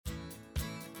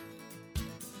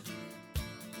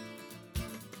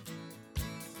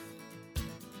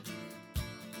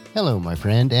Hello, my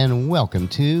friend, and welcome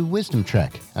to Wisdom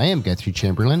Trek. I am Guthrie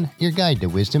Chamberlain, your guide to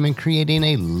wisdom and creating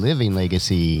a living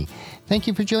legacy. Thank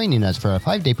you for joining us for our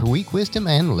 5-day-per-week wisdom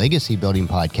and legacy building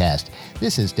podcast.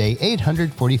 This is day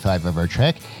 845 of our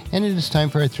trek, and it is time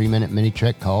for a 3-minute mini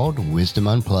trek called Wisdom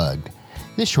Unplugged.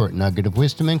 This short nugget of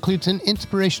wisdom includes an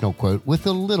inspirational quote with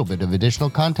a little bit of additional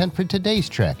content for today's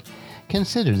trek.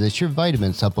 Consider this your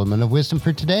vitamin supplement of wisdom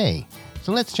for today.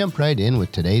 So let's jump right in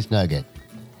with today's nugget.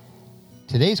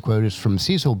 Today's quote is from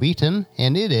Cecil Beaton,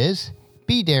 and it is,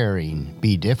 "Be daring,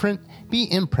 be different, be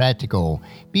impractical,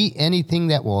 be anything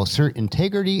that will assert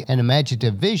integrity and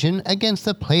imaginative vision against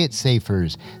the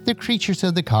play-it-safers, the creatures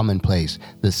of the commonplace,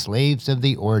 the slaves of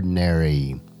the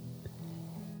ordinary."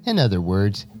 In other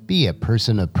words, be a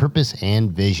person of purpose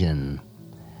and vision.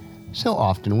 So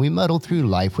often we muddle through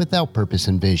life without purpose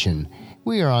and vision.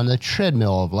 We are on the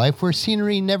treadmill of life where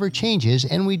scenery never changes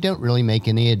and we don't really make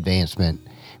any advancement.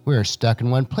 We are stuck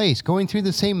in one place, going through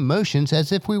the same motions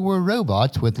as if we were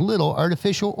robots with little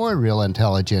artificial or real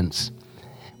intelligence.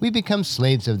 We become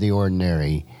slaves of the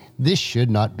ordinary. This should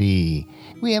not be.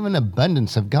 We have an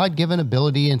abundance of God-given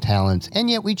ability and talents, and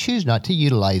yet we choose not to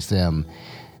utilize them.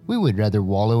 We would rather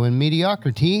wallow in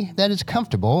mediocrity that is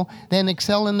comfortable than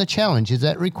excel in the challenges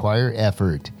that require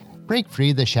effort. Break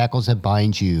free the shackles that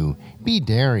bind you. Be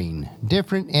daring,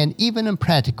 different, and even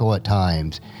impractical at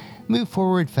times. Move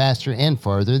forward faster and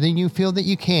farther than you feel that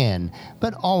you can,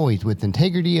 but always with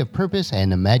integrity of purpose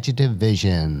and imaginative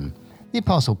vision. The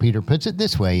Apostle Peter puts it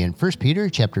this way in 1 Peter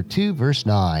chapter 2, verse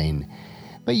 9.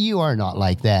 "But you are not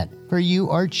like that, for you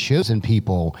are chosen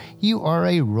people. You are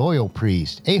a royal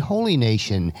priest, a holy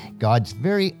nation, God's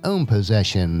very own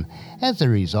possession. As a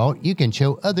result, you can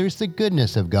show others the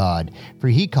goodness of God, for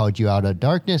He called you out of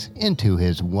darkness into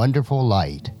His wonderful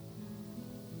light."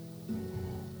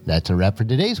 That's a wrap for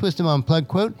today's Wisdom Unplugged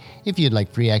quote. If you'd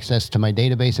like free access to my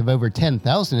database of over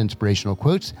 10,000 inspirational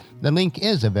quotes, the link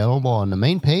is available on the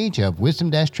main page of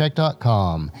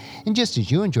wisdom-trek.com. And just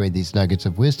as you enjoyed these nuggets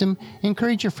of wisdom,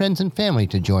 encourage your friends and family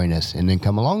to join us, and then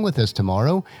come along with us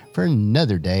tomorrow for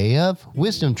another day of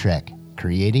Wisdom Trek,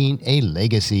 creating a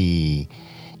legacy.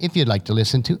 If you'd like to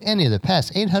listen to any of the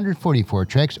past 844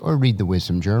 treks or read the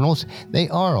wisdom journals, they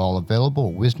are all available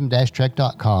at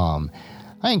wisdom-trek.com.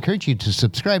 I encourage you to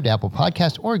subscribe to Apple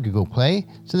Podcasts or Google Play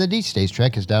so that each day's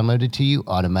trek is downloaded to you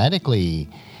automatically.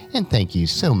 And thank you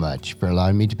so much for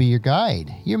allowing me to be your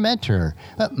guide, your mentor,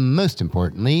 but most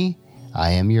importantly,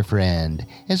 I am your friend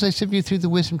as I sift you through the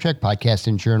Wisdom Trek podcast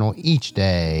and journal each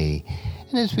day.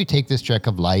 And as we take this trek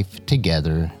of life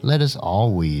together, let us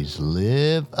always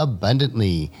live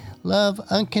abundantly, love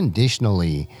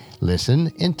unconditionally,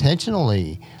 listen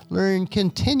intentionally, learn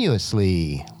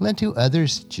continuously, lend to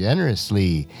others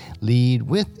generously, lead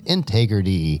with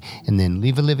integrity, and then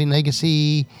leave a living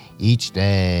legacy each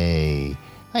day.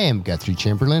 I am Guthrie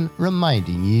Chamberlain,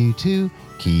 reminding you to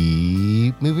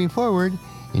keep moving forward,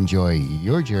 enjoy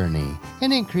your journey,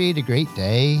 and then create a great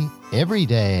day every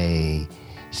day.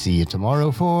 See you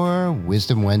tomorrow for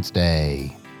Wisdom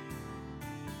Wednesday.